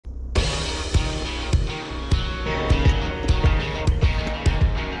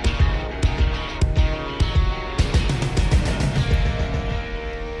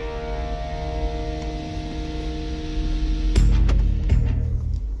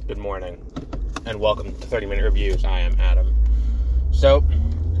Good morning, and welcome to 30-Minute Reviews. I am Adam. So,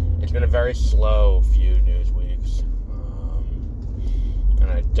 it's been a very slow few news weeks,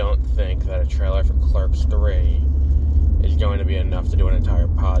 and I don't think that a trailer for Clerks 3 is going to be enough to do an entire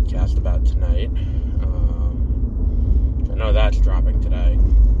podcast about tonight. I know that's dropping today.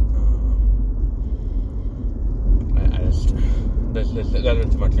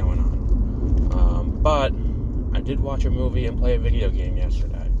 There's too much going on. But I did watch a movie and play a video game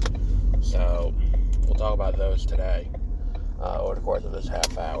yesterday. So, we'll talk about those today over the course of this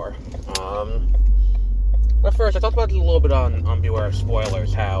half hour. But first, I talked about it a little bit on Beware of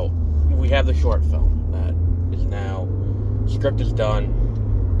Spoilers, how we have the short film that is now, script is done.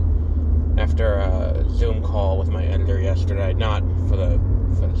 After a Zoom call with my editor yesterday, not for the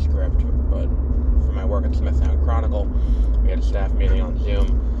script, but for my work at Smithtown Chronicle, we had a staff meeting on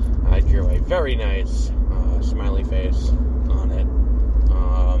Zoom. I drew a very nice smiley face on it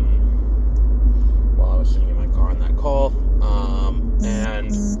while I was sitting in my car on that call,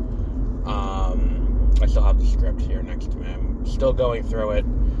 and I still have the script here next to me. I'm still going through it.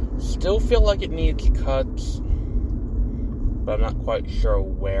 Still feel like it needs cuts, but I'm not quite sure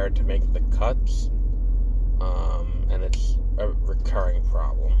where to make the cuts, and it's a recurring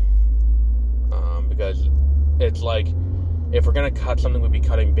problem, because it's like, if we're going to cut something, we'd be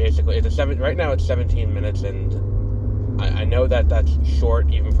cutting basically, right now it's 17 minutes, and I know that that's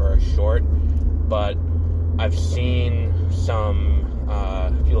short, even for a short, but I've seen some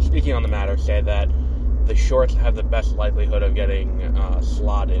people speaking on the matter say that the shorts have the best likelihood of getting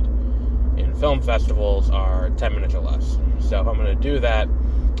slotted in film festivals are 10 minutes or less. So if I'm going to do that,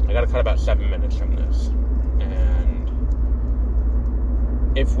 I got to cut about 7 minutes from this. And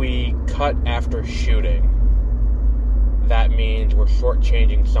if we cut after shooting, that means we're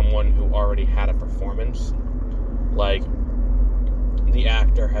shortchanging someone who already had a performance. Like, the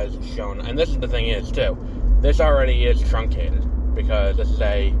actor has shown, and this is the thing is, too, this already is truncated, because this is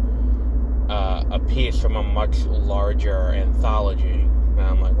a piece from a much larger anthology. And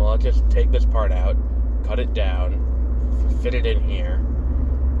I'm like, well, I'll just take this part out, cut it down, fit it in here,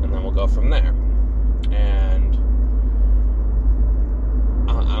 and then we'll go from there. And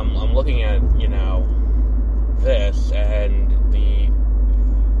I'm looking at, this, and the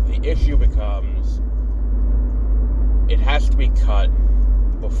issue becomes, it has to be cut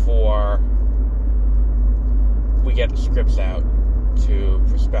before we get the scripts out to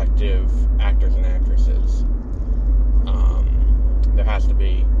prospective actors and actresses. There has to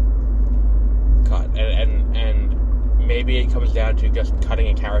be cut, and maybe it comes down to just cutting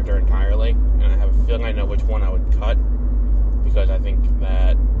a character entirely, and I have a feeling I know which one I would cut, because I think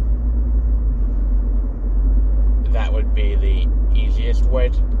that would be the easiest way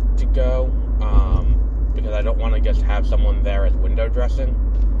to go, because I don't want to just have someone there as window dressing,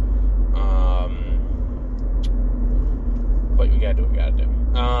 but you gotta do what you gotta do.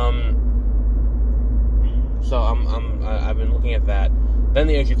 So I've been looking at that. Then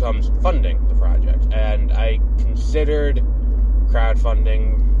the issue comes funding the project, and I considered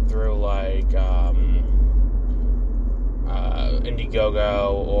crowdfunding through like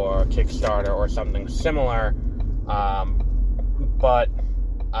Indiegogo or Kickstarter or something similar, but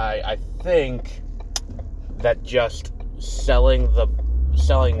I think that just selling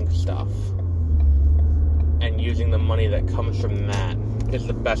stuff and using the money that comes from that is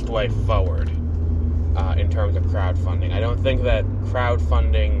the best way forward in terms of crowdfunding. I don't think that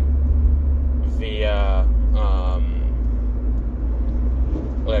crowdfunding via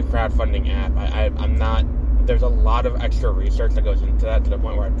like a crowdfunding app, I'm not, there's a lot of extra research that goes into that, to the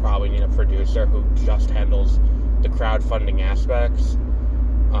point where I'd probably need a producer who just handles the crowdfunding aspects.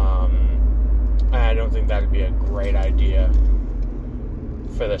 I don't think that would be a great idea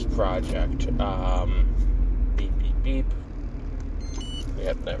for this project. Beep, beep, beep.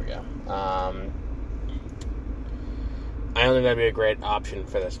 Yep, there we go. I don't think that'd be a great option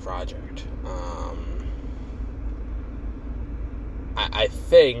for this project. I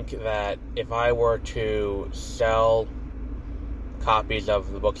think that if I were to sell copies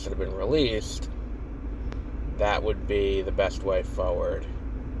of the books that have been released, that would be the best way forward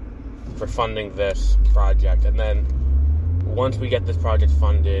for funding this project. And then once we get this project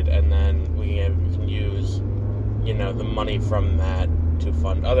funded, and then we can use, the money from that to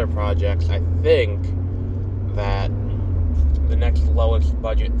fund other projects, I think that the next lowest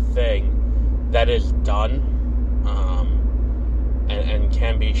budget thing that is done and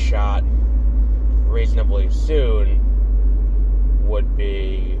can be shot reasonably soon would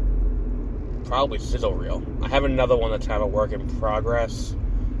be probably Sizzle Reel. I have another one that's kind of a work in progress,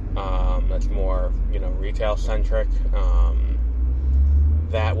 that's more, retail centric,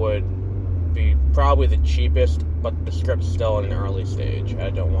 that would be probably the cheapest, but the script's still in an early stage. I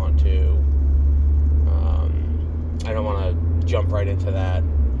don't want to jump right into that.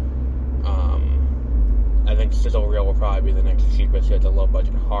 I think Sizzle Reel will probably be the next cheapest. It's a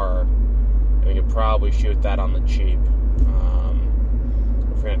low-budget horror, and we could probably shoot that on the cheap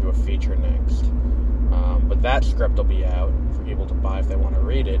if we're going to do a feature next. But that script will be out for people to buy if they want to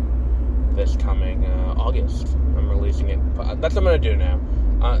read it this coming August. I'm releasing it. That's what I'm going to do now.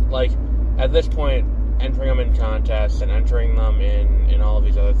 At this point, entering them in contests and entering them in all of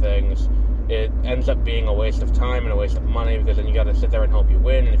these other things, it ends up being a waste of time and a waste of money, because then you got to sit there and hope you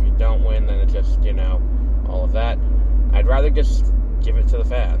win, and if you don't win, then it's just, all of that. I'd rather just give it to the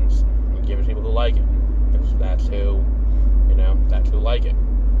fans and give it to people who like it, because that's who like it.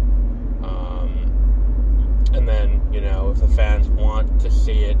 And then, if the fans want to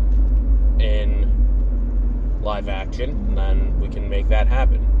see it in live action, then we can make that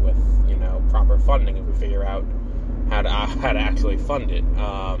happen with, proper funding if we figure out how to actually fund it.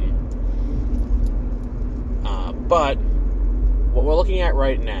 But what we're looking at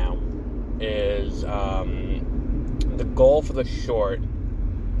right now is the goal for the short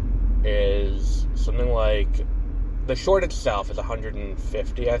is something like, the short itself is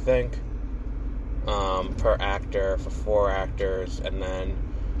 $150, I think, per actor for 4 actors, and then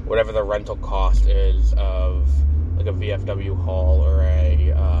whatever the rental cost is of like a VFW hall or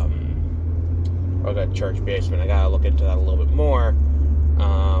a church basement. I gotta look into that a little bit more.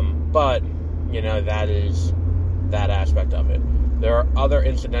 But that is that aspect of it. There are other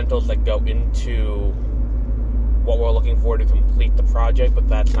incidentals that go into what we're looking for to complete the project, but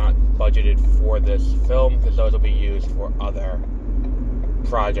that's not budgeted for this film, because those will be used for other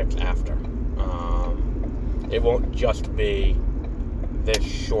projects after. It won't just be this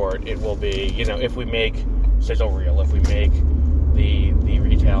short. It will be, if we make Sizzle Reel, if we make the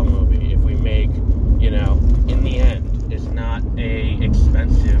retail movie, if we make, in the end, it's not a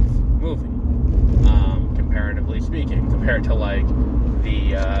expensive movie, comparatively speaking, compared to like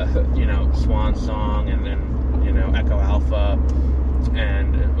the Swan Song and Echo Alpha,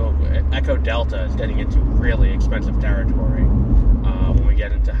 and Echo Delta is getting into really expensive territory when we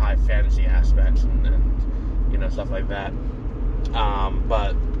get into high fantasy aspects and stuff like that.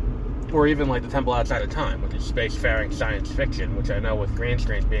 Or even like the Temple Outside of Time, which is spacefaring science fiction, which I know with green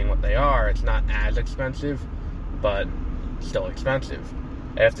screens being what they are, it's not as expensive, but still expensive.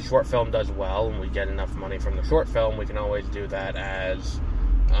 If the short film does well and we get enough money from the short film, we can always do that as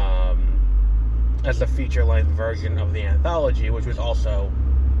the feature-length version of the anthology, which was also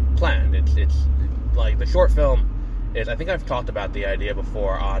planned. It's like the short film is, I think I've talked about the idea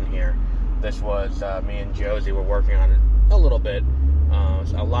before on here. This was me and Josie were working on it a little bit.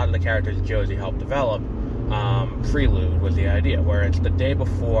 A lot of the characters Josie helped develop. Prelude was the idea, where it's the day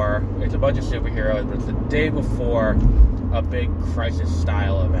before, it's a bunch of superheroes, but it's the day before a big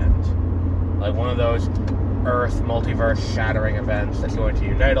crisis-style event. Like one of those Earth multiverse-shattering events that's going to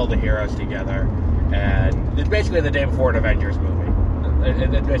unite all the heroes together. And it's basically the day before an Avengers movie.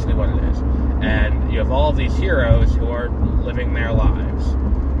 It's basically what it is. And you have all of these heroes who are living their lives.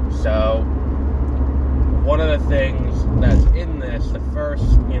 So one of the things that's in this, the first,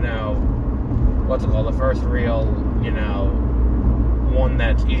 the first real, one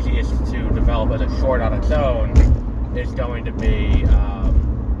that's easiest to develop as a short on its own is going to be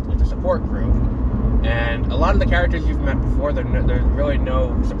with the support group. And a lot of the characters you've met before, there's really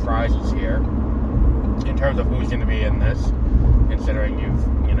no surprises here in terms of who's going to be in this, considering you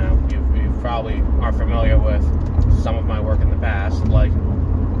probably are familiar with some of my work in the past. Like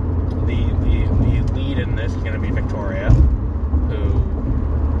the lead in this is going to be Victoria, who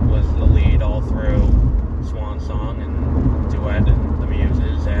was the lead all through Swan Song and Duet and The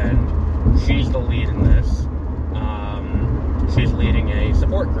Muses, and she's the lead in this. She's leading a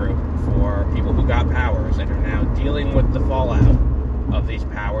support group for people who got powers and are now dealing with the fallout of these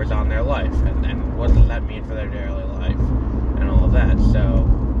powers on their life, and what does that mean for their daily life, and all of that. So,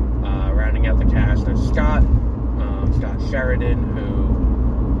 rounding out the cast, there's Scott Sheridan, who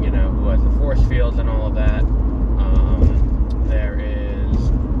has the force fields and all of that. There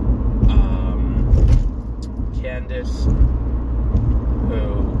is Candace,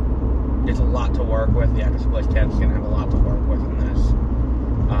 who is a lot to work with. The actress who plays Candace is going to have a lot to work with in this.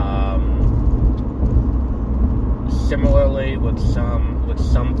 Similarly, with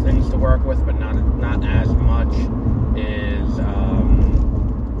some things to work with, but not as much, is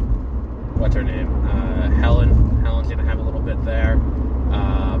what's her name? Helen. Helen's going to have a little bit there.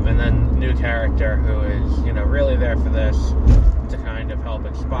 And then new character who is, really there for this to kind of help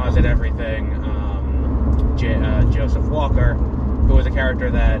exposit everything. Joseph Walker, who was a character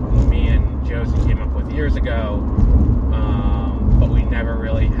that me and Josie came up with years ago, but we never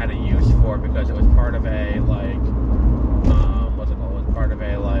really had a use for it because it was part of a, like, what's it called? It was part of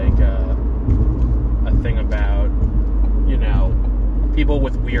a, like, a thing about, you know, people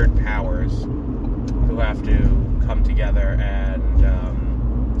with weird powers who have to come together and,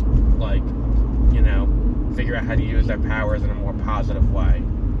 like, you know, figure out how to use their powers in a more positive way.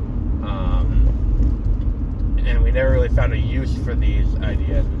 And we never really found a use for these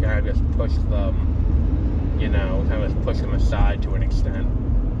ideas. We kind of just pushed them, you know, kind of just pushed them aside to an extent,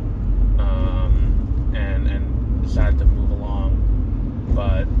 and decided to move along.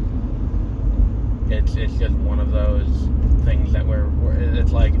 But it's just one of those things that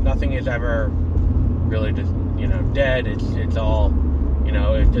it's like nothing is ever really just, you know, dead. It's all, you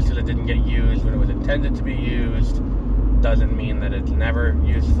know, just because it didn't get used when it was intended to be used doesn't mean that it's never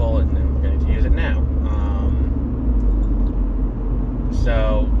useful, and we're going to use it now.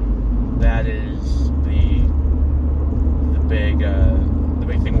 So that is the big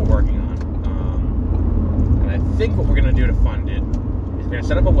thing we're working on. And I think what we're going to do to fund it is we're going to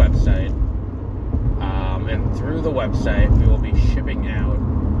set up a website, and through the website we will be shipping out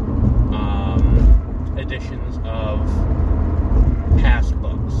editions of past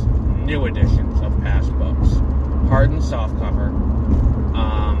books, new editions of past books, hard and soft cover.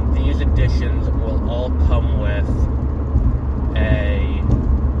 These editions will all come with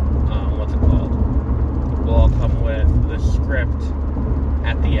will all come with the script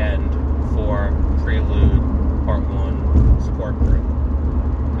at the end for Prelude Part 1 support group.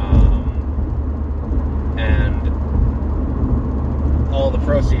 And all the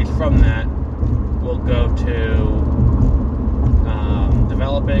proceeds from that will go to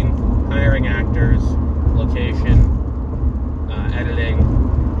developing, hiring actors, location, editing,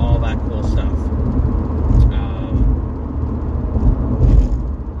 all that cool stuff.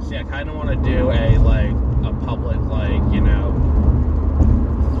 See, I kind of want to do a public, like, you know,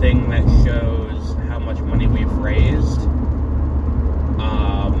 thing that shows how much money we've raised,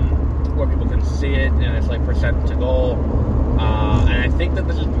 where people can see it, and it's like percent to goal. And I think that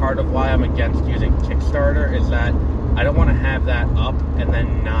this is part of why I'm against using Kickstarter, is that I don't want to have that up and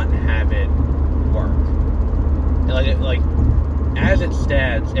then not have it work. Like as it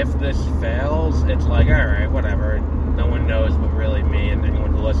stands, if this fails, it's like, alright, whatever. No one knows but really me and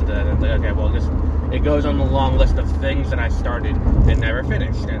anyone who listens to that. It's like, okay, well, it goes on the long list of things that I started and never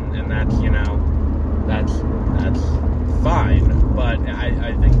finished. And that's, you know, that's fine. But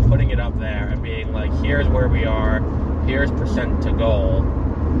I think putting it up there and being like, here's where we are, here's percent to goal,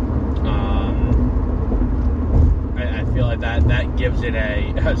 I feel like that gives it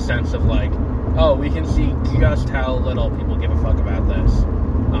a sense of like, oh, we can see just how little people give a fuck about this,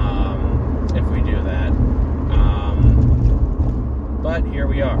 if we do that. But here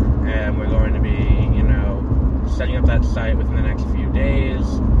we are, and we're going to be, you know, setting up that site within the next few days.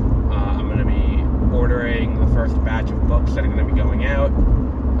 I'm going to be ordering the first batch of books that are going to be going out,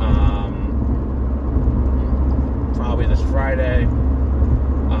 probably this Friday.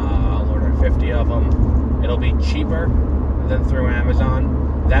 I'll order 50 of them. It'll be cheaper than through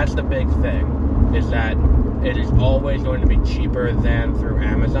Amazon. That's the big thing, is that it is always going to be cheaper than through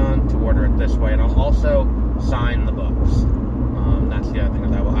Amazon to order it this way. And I'll also sign the books. That's the other thing,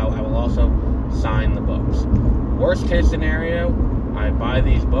 is I will also sign the books. Worst case scenario, I buy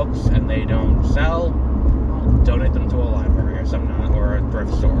these books and they don't sell, I'll donate them to a library or something, or a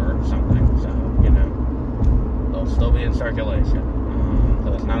thrift store or something. So, you know, they'll still be in circulation.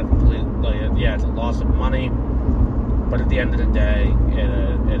 So it's not a complete, it's a loss of money, but at the end of the day,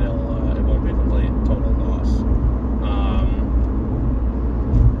 it won't be a complete total loss.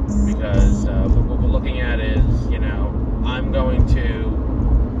 Because what we're looking at is, you know, I'm going to,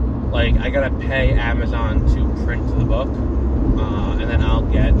 like, I gotta pay Amazon to print the book, and then I'll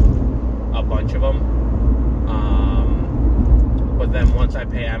get a bunch of them. But then once I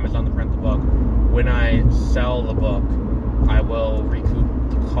pay Amazon to print the book, when I sell the book, I will recoup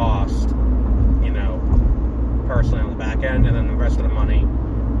the cost, you know, personally on the back end, and then the rest of the money,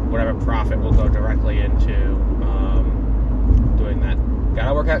 whatever profit, will go directly into doing that.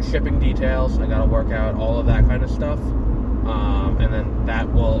 Gotta work out shipping details. I gotta work out all of that kind of stuff. And then that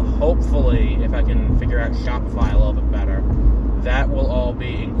will hopefully, if I can figure out Shopify a little bit better, that will all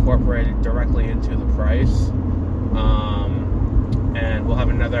be incorporated directly into the price. And we'll have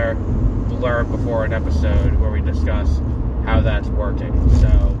another blurb before an episode where we discuss how that's working.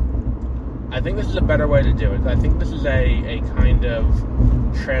 So I think this is a better way to do it. I think this is a kind of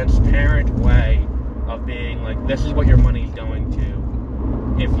transparent way of being like, this is what your money's going to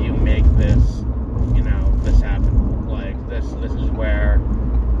if you make this, you know, this happen. Like, this is where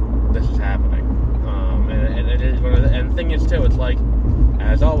this is happening. And it is one of the, and the thing is too, it's like,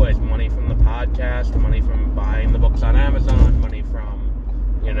 as always, money from the podcast, money from buying the books on Amazon, money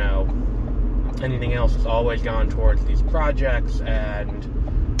from, you know, anything else has always gone towards these projects. And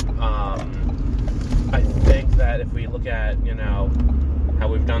I think that if we look at, you know, how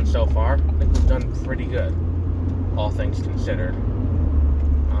we've done so far, I think we've done pretty good, all things considered.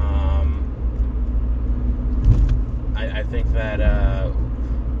 I think that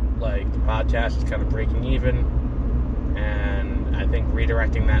like the podcast is kind of breaking even, and I think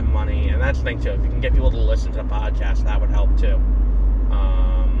redirecting that money, and that's the thing too, if you can get people to listen to the podcast, that would help too,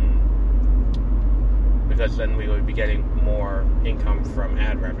 because then we would be getting more income from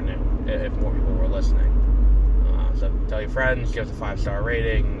ad revenue if more people were listening. So tell your friends, give us a 5-star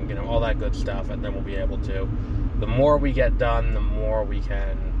rating, you know, all that good stuff, and then we'll be able to, the more we get done, the more we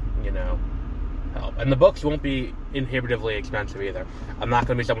can, you know, help. And the books won't be inhibitively expensive either. I'm not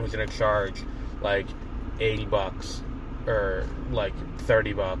going to be someone who's going to charge like $80 or like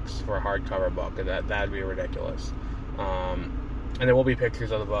 $30 for a hardcover book. That'd be ridiculous. And there will be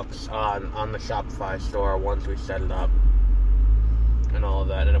pictures of the books on the Shopify store once we set it up and all of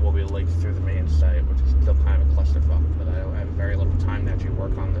that, and it will be linked through the main site, which is still kind of a clusterfuck, but I have very little time to actually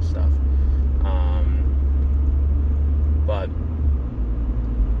work on this stuff. But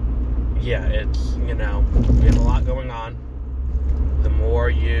yeah, it's, you know, we have a lot going on. The more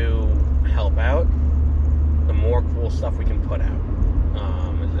you help out, the more cool stuff we can put out.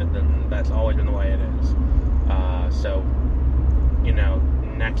 And that's always been the way it is. So, you know,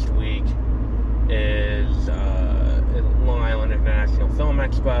 next week is Long Island International Film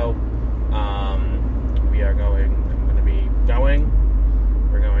Expo. We're going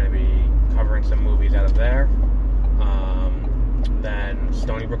to be covering some movies out of there. Then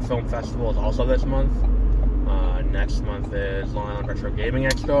Stony Brook Film Festival is also this month. Next month is Long Island Retro Gaming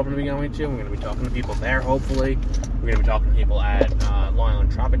Expo I'm going to be going to. We're going to be talking to people there, hopefully. We're going to be talking to people at Long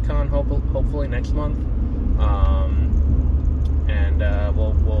Island TropicCon, hopefully next month. And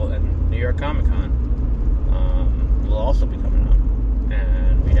New York Comic Con will also be coming up.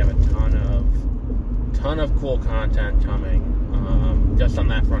 And we have a ton of cool content coming, just on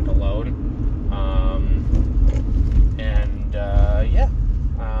that front alone. Yeah.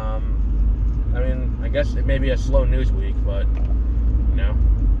 I mean, I guess it may be a slow news week, but, you know,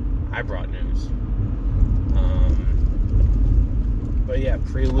 I brought news. But yeah,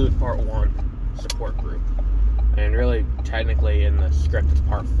 Prelude Part 1 support group. And really, technically, in the script, it's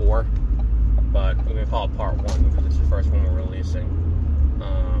Part 4, but we're going to call it Part 1 because it's the first one we're releasing.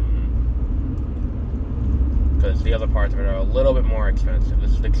 Because the other parts of it are a little bit more expensive.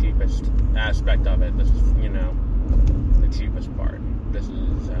 This is the cheapest aspect of it. This is, you know, the cheapest part. This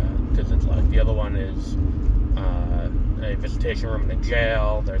is, because it's like, the other one is a visitation room in a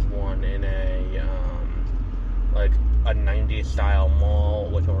jail. There's one in like a 90s style mall,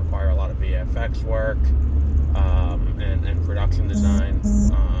 which will require a lot of VFX work, and production design.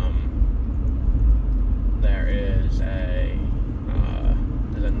 There is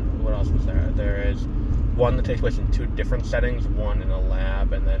what else was there? There is one that takes place in 2 different settings, one in a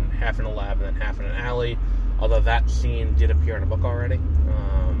lab, and then half in a lab, and then half in an alley. Although that scene did appear in a book already.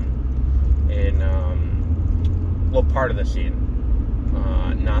 Well, part of the scene,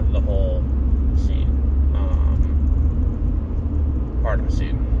 not the whole scene. Part of the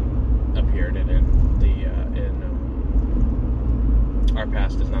scene appeared in Our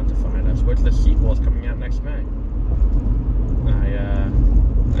Past Does Not Define Us, which the sequel is coming out next May.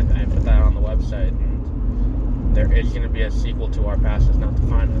 I put that on the website, and there is going to be a sequel to Our Past Does Not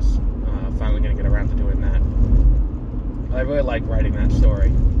Define Us. Finally going to get around to doing that. I really like writing that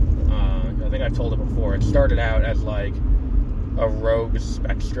story. I think I've told it before. It started out as like a rogue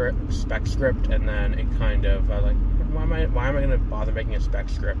spec script, and then it kind of like, why am I going to bother making a spec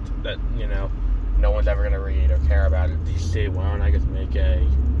script that, you know, no one's ever going to read or care about at DC? Why don't I just make a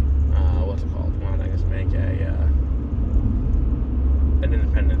what's it called? Why don't I just make an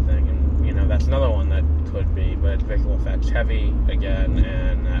independent thing? And, you know, that's another one that could be, but it's visual effects heavy again,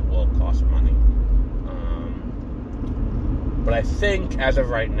 and that will cost money. But I think as of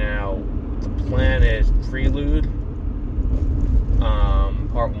right now, the plan is Prelude,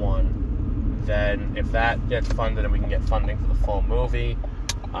 Part 1. Then if that gets funded and we can get funding for the full movie,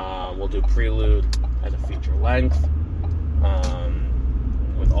 we'll do Prelude as a feature length,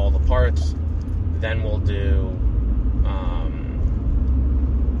 with all the parts. Then we'll do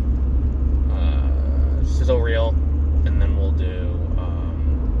Sizzle Reel, and then we'll do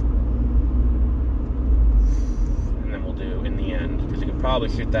In the End, because you could probably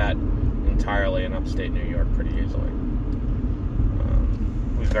shoot that entirely in upstate New York pretty easily.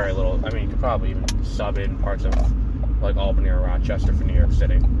 with very little. I mean, you could probably even sub in parts of like Albany or Rochester for New York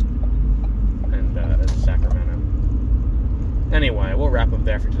City and Sacramento. Anyway, we'll wrap up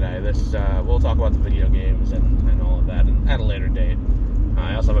there for today. We'll talk about the video games and all of that at a later date.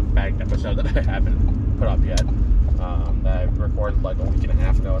 I also have a bagged episode that I haven't put up yet, that I recorded like a week and a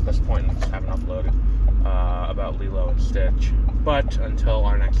half ago at this point and just haven't uploaded, about Lilo and Stitch. But until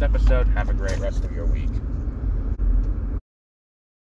our next episode, have a great rest of your week.